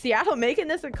 6. Seattle making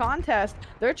this a contest.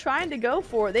 They're trying to go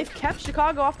for it. They've kept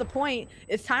Chicago off the point.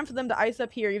 It's time for them to ice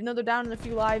up here. Even though they're down in a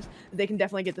few lives, they can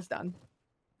definitely get this done.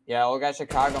 Yeah, Old guy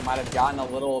Chicago might have gotten a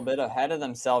little bit ahead of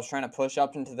themselves trying to push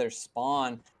up into their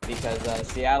spawn because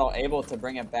Seattle able to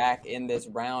bring it back in this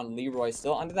round. Leroy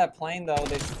still under that plane, though.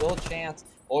 There's still a chance.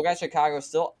 Old guy Chicago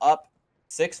still up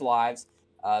 6 lives.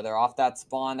 They're off that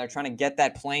spawn. They're trying to get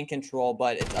that plane control,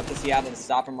 but it's up to Seattle to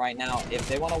stop them right now. If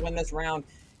they want to win this round,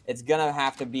 it's going to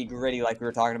have to be gritty like we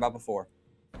were talking about before.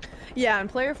 Yeah, and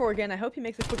player 4 again, I hope he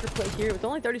makes a quicker play here. With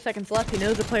only 30 seconds left, he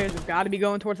knows the players have got to be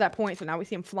going towards that point, so now we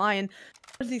see him flying.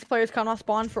 As these players come off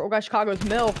spawn for Old guy Chicago's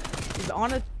mill. He's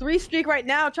on a 3 streak right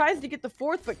now, tries to get the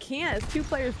 4th, but can't as 2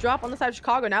 players drop on the side of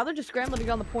Chicago. Now they're just scrambling to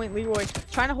get on the point. Leroy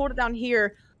trying to hold it down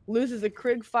here. Loses a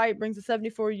Krig fight, brings a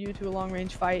 74U to a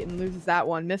long-range fight, and loses that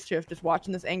one. Mischief just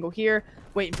watching this angle here,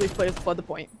 waiting for these players to flood the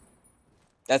point.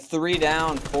 That's 3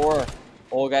 down for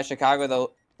Old guy Chicago,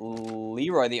 though.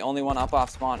 Leroy, the only one up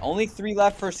off spawn. Only 3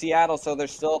 left for Seattle, so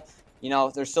there's still, you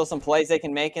know, there's still some plays they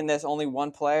can make in this. Only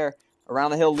 1 player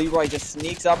around the hill. Leroy just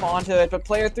sneaks up onto it, but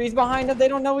player 3's behind him. They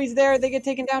don't know he's there. They get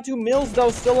taken down. 2 Mills,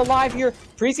 though, still alive here.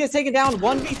 Priest gets taken down.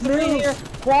 1v3 here.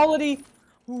 Quality.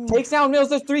 Takes down Mills.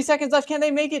 There's 3 seconds left. Can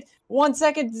they make it? 1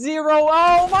 second, 0.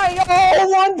 Oh my god!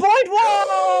 1 point!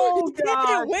 Whoa!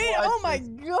 Gosh, wait! Oh my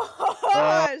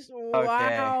gosh! Okay.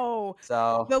 Wow!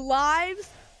 So the lives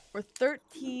were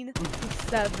 13 to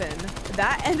 7.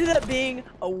 That ended up being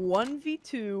a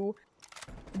 1v2.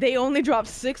 They only dropped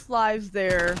 6 lives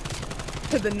there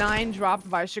to the 9 dropped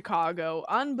by Chicago.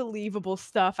 Unbelievable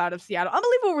stuff out of Seattle.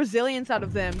 Unbelievable resilience out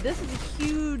of them. This is a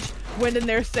huge wind in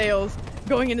their sails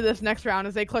going into this next round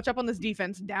as they clutch up on this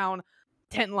defense, down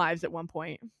 10 lives at one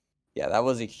point. Yeah, that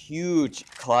was a huge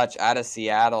clutch out of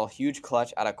Seattle, huge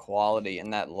clutch out of quality in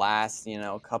that last,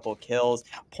 couple kills.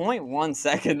 0.1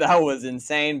 second, that was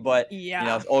insane, but,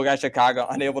 old guy Chicago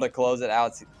unable to close it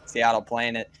out. Seattle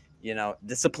playing it,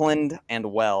 disciplined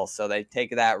and well. So they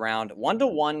take that round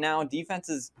 1-1 now.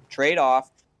 Defenses trade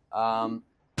off.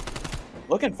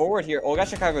 Looking forward here, old guy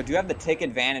Chicago do have the tick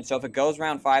advantage. So if it goes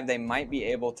round 5, they might be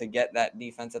able to get that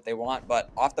defense that they want. But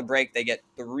off the break, they get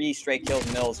 3 straight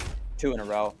kills. Mills 2 in a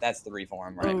row. That's 3 for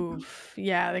him, right? Oof.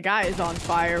 Yeah, the guy is on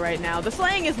fire right now. The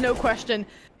slaying is no question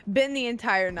been the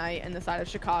entire night in the side of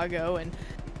Chicago, and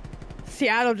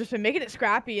Seattle just been making it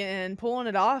scrappy and pulling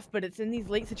it off, but it's in these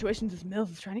late situations as Mills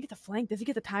is trying to get the flank. Does he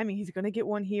get the timing? He's going to get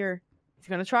one here. He's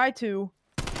going to try to.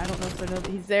 I don't know if I know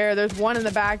that he's there. There's one in the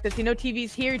back. Does he know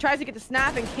TV's here? He tries to get the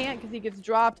snap and can't because he gets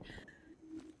dropped.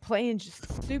 Playing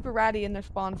just super ratty in their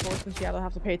spawn force, and Seattle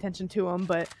have to pay attention to him,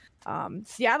 but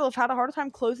Seattle have had a harder time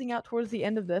closing out towards the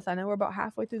end of this. I know we're about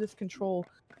halfway through this control.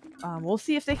 We'll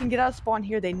see if they can get out of spawn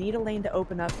here. They need a lane to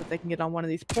open up so that they can get on one of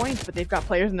these points, but they've got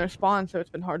players in their spawn, so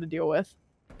it's been hard to deal with.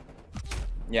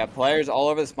 Yeah, players all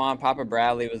over the spawn. Papa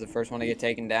Bradley was the first one to get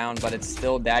taken down, but it's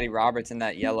still Daddy Roberts in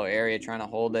that yellow area trying to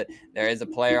hold it. There is a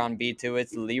player on B2.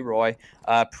 It's Leroy.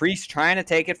 Priest trying to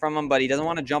take it from him, but he doesn't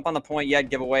want to jump on the point yet,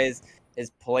 give away his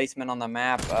placement on the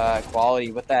map.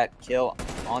 Quality with that kill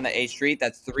on the A Street.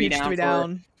 That's 3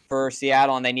 down for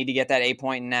Seattle, and they need to get that A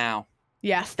point now.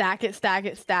 Yeah, stack it, stack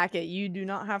it, stack it. You do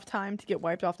not have time to get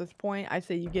wiped off this point. I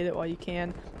say you get it while you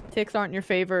can. Ticks aren't in your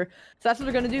favor. So that's what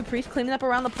they're going to do. Priest cleaning up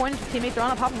around the point. His teammates are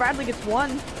on it. Papa Bradley gets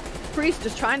one. Priest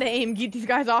just trying to aim, get these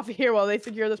guys off of here while they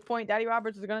secure this point. Daddy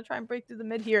Roberts is going to try and break through the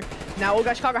mid here. Now old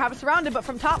guy Chicago have it surrounded, but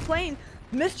from top lane,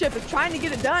 Mischief is trying to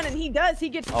get it done, and he does. He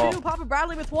gets 2. Papa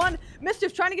Bradley with 1.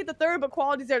 Mischief trying to get the 3rd, but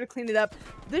Quality's there to clean it up.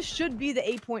 This should be the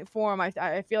 8-point for him.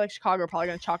 I feel like Chicago are probably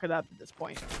going to chalk it up at this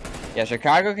point. Yeah,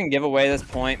 Chicago can give away this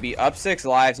point, be up 6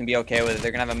 lives, and be okay with it.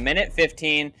 They're going to have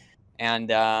 1:15,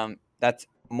 and that's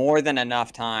more than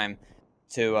enough time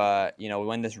to,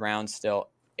 win this round still.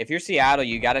 If you're Seattle,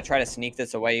 you got to try to sneak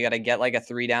this away. You got to get like a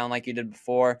 3 down like you did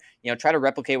before. Try to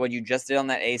replicate what you just did on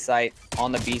that A site,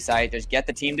 on the B site. Just get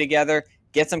the team together,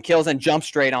 get some kills, and jump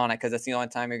straight on it, because that's the only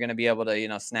time you're going to be able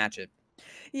to, snatch it.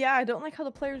 Yeah, I don't like how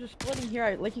the players are splitting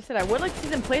here. Like you said, I would like to see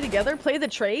them play together, play the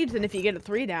trades, and if you get a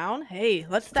 3 down, hey,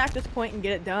 let's stack this point and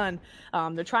get it done.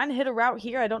 They're trying to hit a route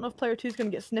here. I don't know if player 2 is going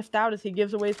to get sniffed out as he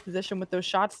gives away his position with those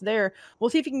shots there. We'll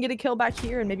see if he can get a kill back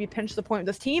here and maybe pinch the point with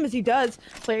this team. As he does,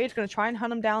 player 8 is going to try and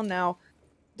hunt him down now.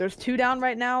 There's 2 down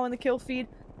right now in the kill feed.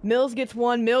 Mills gets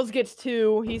 1, Mills gets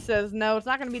 2. He says, no, it's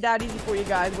not going to be that easy for you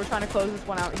guys. We're trying to close this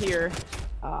one out here.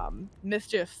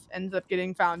 Mischief ends up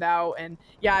getting found out, and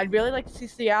yeah, I'd really like to see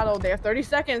Seattle. They have 30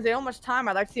 seconds. They don't have much time.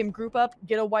 I'd like to see them group up,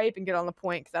 get a wipe, and get on the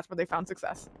point, because that's where they found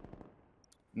success.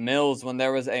 Mills, when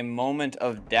there was a moment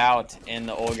of doubt in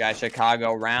the old guy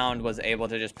Chicago round, was able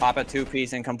to just pop a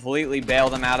 2-piece and completely bail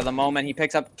them out of the moment. He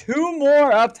picks up 2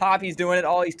 more up top. He's doing it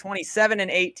all. He's 27 and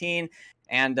 18,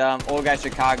 and old guy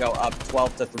Chicago up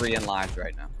 12-3 in lives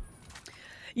right now.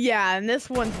 Yeah, and this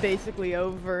one's basically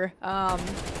over.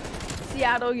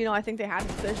 Seattle, I think they had a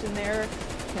decision there.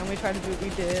 Can we try to do what we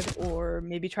did, or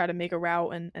maybe try to make a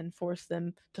route and force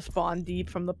them to spawn deep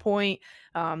from the point?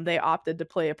 They opted to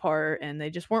play a part, and they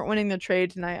just weren't winning their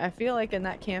trades. And I feel like in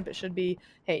that camp it should be,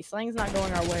 hey, Slang's not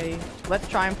going our way. Let's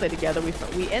try and play together.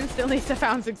 We instantly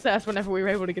found success whenever we were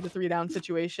able to get a 3-down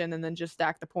situation and then just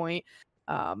stack the point.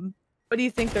 What do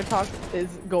you think their talk is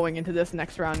going into this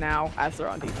next round now as they're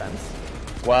on defense?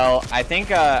 Well, I think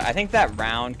that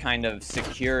round kind of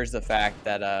secures the fact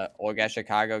that old guy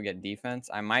Chicago get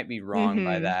defense. I might be wrong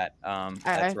by that.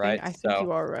 That's right. I think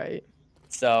you are right.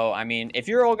 So, I mean, if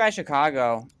you're old guy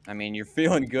Chicago, I mean, you're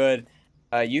feeling good.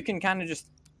 You can kind of just,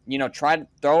 try to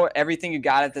throw everything you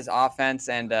got at this offense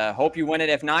and hope you win it.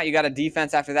 If not, you got a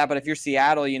defense after that. But if you're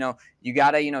Seattle, you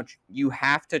gotta, you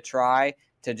have to try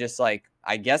to just like,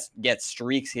 I guess, get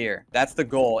streaks here. That's the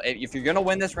goal. If you're going to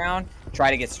win this round, try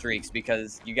to get streaks,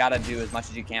 because you got to do as much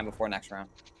as you can before next round.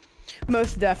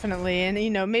 Most definitely. And,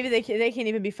 maybe they can't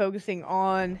even be focusing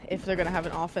on if they're going to have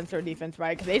an offense or a defense,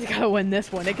 right? Because they just got to win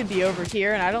this one. It could be over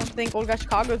here. And I don't think old guy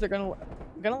Chicago's are going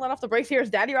to let off the brakes here. As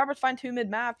Daddy Roberts find 2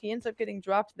 mid-map. He ends up getting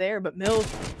dropped there. But Mills,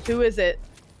 who is it?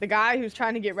 The guy who's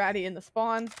trying to get ratty in the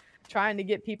spawns. trying to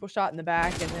get people shot in the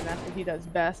back, and then that's what he does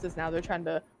best. Is now they're trying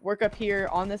to work up here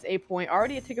on this A point.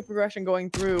 Already a ticket progression going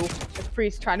through. It's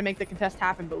Priest trying to make the contest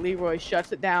happen, but Leroy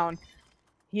shuts it down.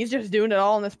 He's just doing it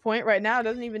all on this point right now.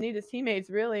 Doesn't even need his teammates,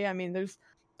 really. I mean, there's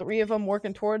 3 of them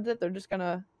working towards it. They're just going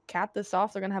to cap this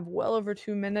off. They're going to have well over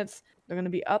 2 minutes. They're going to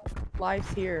be up lives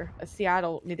here.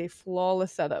 Seattle need a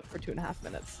flawless setup for 2.5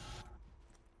 minutes.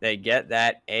 They get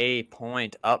that A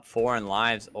point up 4 in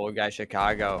lives, Old Guy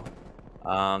Chicago.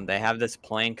 They have this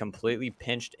plane completely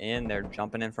pinched in. They're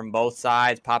jumping in from both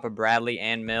sides. Papa Bradley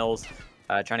and Mills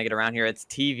trying to get around here. It's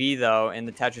TV, though, in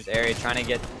the Tetris area, trying to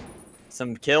get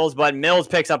some kills, but Mills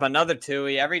picks up another 2.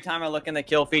 Every time I look in the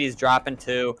kill feed, he's dropping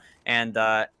 2. And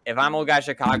if I'm Old Guy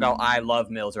Chicago, I love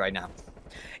Mills right now.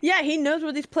 Yeah, he knows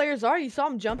where these players are. You saw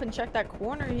him jump and check that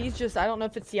corner. He's just, I don't know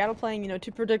if it's Seattle playing,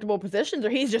 2 predictable positions, or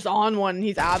he's just on one and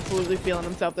he's absolutely feeling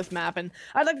himself this map. And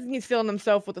I'd like to think he's feeling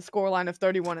himself with a scoreline of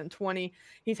 31-20.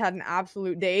 He's had an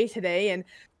absolute day today. And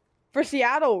for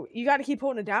Seattle, you got to keep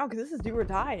holding it down because this is do or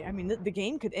die. I mean, the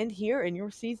game could end here and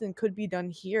your season could be done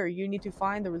here. You need to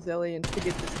find the resilience to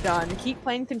get this done. Keep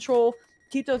playing control,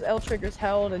 keep those L triggers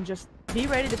held, and just be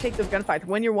ready to take those gunfights.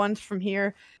 Win your ones from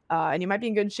here, and you might be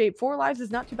in good shape. 4 lives is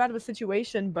not too bad of a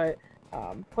situation, but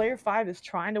player 5 is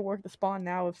trying to work the spawn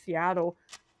now of Seattle.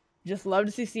 Just love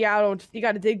to see Seattle. You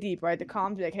got to dig deep, right? The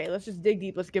comms be like, hey, let's just dig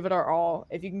deep. Let's give it our all.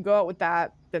 If you can go out with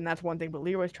that, then that's one thing. But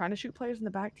Leroy's trying to shoot players in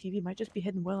the back. TV might just be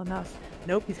hidden well enough.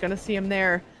 Nope, he's going to see him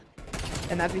there.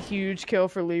 And that's a huge kill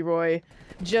for Leroy.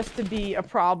 Just to be a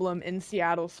problem in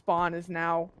Seattle's spawn is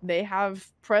now they have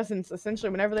presence. Essentially,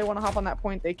 whenever they want to hop on that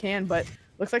point, they can. But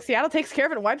looks like Seattle takes care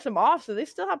of it and wipes them off. So they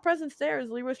still have presence there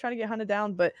as Leroy's trying to get hunted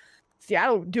down. But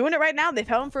Seattle doing it right now. They've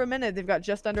held him for a minute. They've got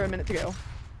just under a minute to go.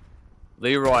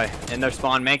 Leroy in their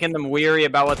spawn, making them weary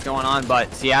about what's going on,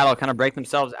 but Seattle kind of break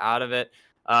themselves out of it.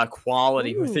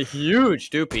 Quality with a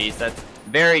huge 2-piece. That's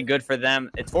very good for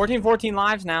them. It's 14-14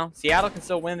 lives now. Seattle can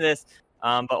still win this,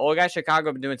 but Old Guy Chicago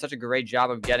have been doing such a great job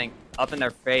of getting up in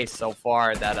their face so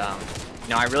far that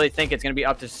I really think it's going to be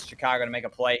up to Chicago to make a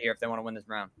play here if they want to win this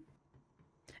round.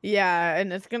 Yeah,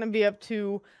 and it's going to be up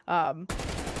to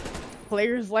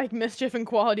players like Mischief and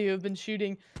Quality who have been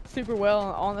shooting super well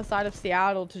on the side of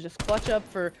Seattle to just clutch up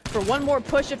for one more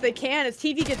push if they can. As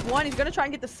TV gets 1, he's going to try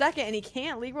and get the 2nd, and he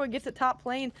can't. Leroy gets it top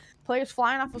plane. Players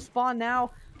flying off of spawn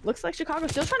now. Looks like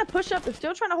Chicago's still trying to push up. They're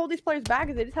still trying to hold these players back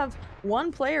as they just have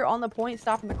 1 player on the point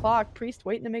stopping the clock. Priest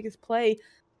waiting to make his play.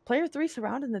 Player 3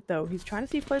 surrounding it, though. He's trying to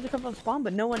see if players are coming on spawn,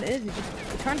 but no one is.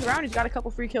 He turns around. He's got a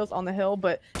couple free kills on the hill,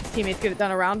 but his teammates get it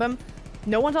done around him.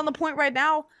 No one's on the point right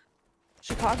now.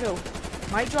 Chicago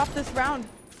might drop this round.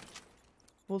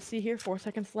 We'll see here. 4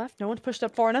 seconds left. No one's pushed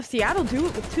up far enough. Seattle do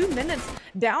it with 2 minutes,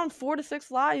 down 4 to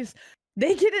 6 lives.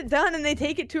 They get it done and they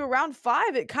take it to around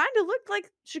 5. It kind of looked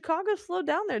like Chicago slowed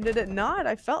down there, did it not?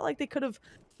 I felt like they could have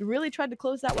really tried to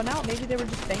close that one out. Maybe they were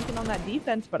just banking on that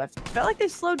defense, but I felt like they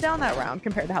slowed down that round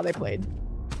compared to how they played.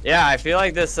 Yeah, I feel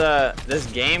like this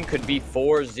game could be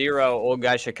 4-0 Old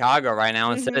Guy Chicago right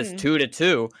now instead of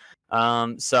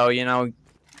 2-2. So,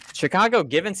 Chicago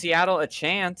giving Seattle a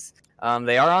chance.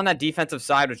 They are on that defensive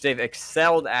side, which they've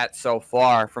excelled at so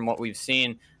far from what we've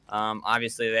seen.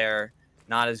 Obviously, they're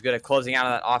not as good at closing out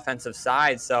on that offensive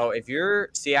side. So if you're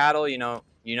Seattle, you know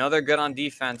they're good on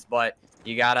defense, but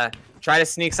you got to try to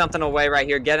sneak something away right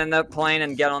here. Get in the plane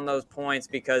and get on those points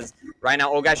because right now,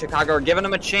 Old Guy Chicago are giving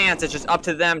them a chance. It's just up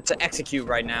to them to execute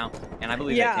right now, and I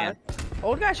believe they can.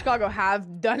 Old Guy Chicago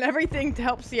have done everything to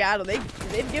help Seattle.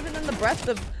 They've given them the breath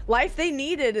of life they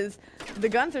needed as the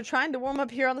guns are trying to warm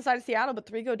up here on the side of Seattle, but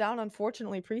 3 go down,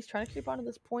 unfortunately. Priest trying to creep onto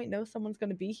this point, knows someone's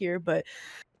going to be here, but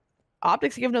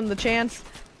Optics giving them the chance,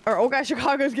 or Old Guy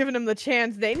Chicago's giving them the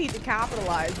chance. They need to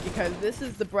capitalize because this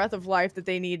is the breath of life that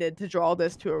they needed to draw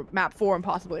this to a map 4 and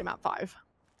possibly a map 5.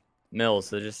 Mills,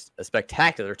 so just a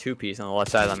spectacular 2-piece on the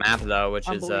left side of the map, though, which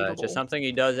is just something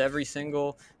he does every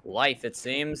single life, it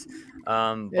seems.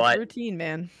 But routine,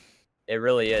 man. It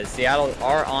really is. Seattle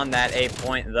are on that A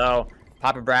point, though.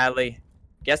 Papa Bradley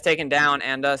gets taken down,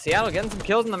 and Seattle getting some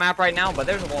kills on the map right now, but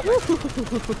there's a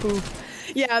wall.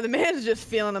 Yeah, the man's just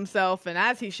feeling himself, and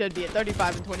as he should be at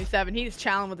 35-27. He's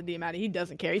challenging with the D-Matty. He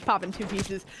doesn't care. He's popping 2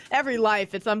 pieces every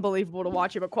life. It's unbelievable to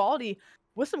watch it, but Quality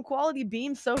with some quality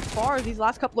beams so far these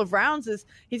last couple of rounds is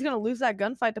he's going to lose that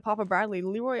gunfight to Papa Bradley.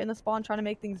 Leroy in the spawn trying to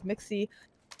make things mixy.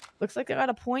 Looks like they got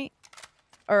a point,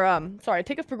 or sorry,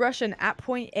 take of progression at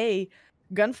point A.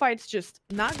 Gunfight's just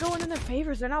not going in their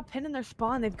favors. They're not pinning their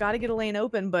spawn. They've got to get a lane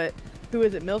open, but who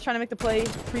is it? Mills trying to make the play.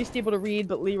 Priest able to read,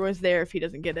 but Leroy's there if he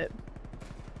doesn't get it.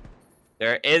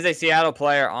 There is a Seattle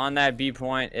player on that B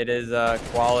point. It is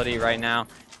Quality right now.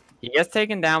 He gets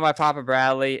taken down by Papa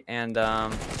Bradley and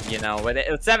you know,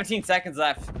 with 17 seconds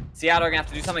left, Seattle are going to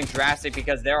have to do something drastic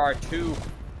because there are two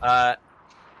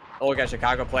Old Guy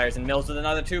Chicago players, and Mills with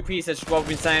another two-piece. That's what we've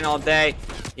been saying all day.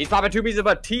 He's popping two pieces,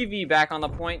 but TV back on the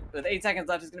point. With 8 seconds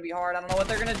left, it's going to be hard. I don't know what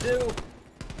they're going to do.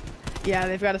 Yeah,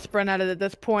 they've got to sprint at it at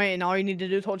this point, and all you need to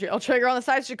do is hold your L-trigger on the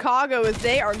side of Chicago as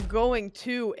they are going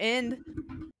to end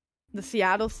the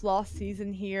Seattle Sloths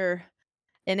season here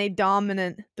in a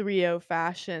dominant 3-0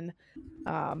 fashion.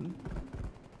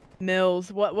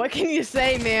 Mills, what can you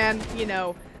say, man? You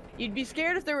know, you'd be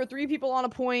scared if there were 3 people on a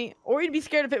point, or you'd be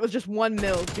scared if it was just one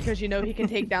Mills, because you know he can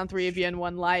take down 3 of you in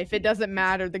one life. It doesn't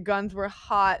matter. The guns were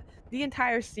hot the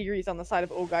entire series on the side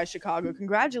of Old Guy Chicago.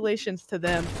 Congratulations to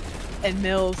them. And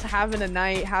Mills having a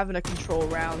night, having a control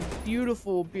round.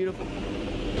 Beautiful, beautiful.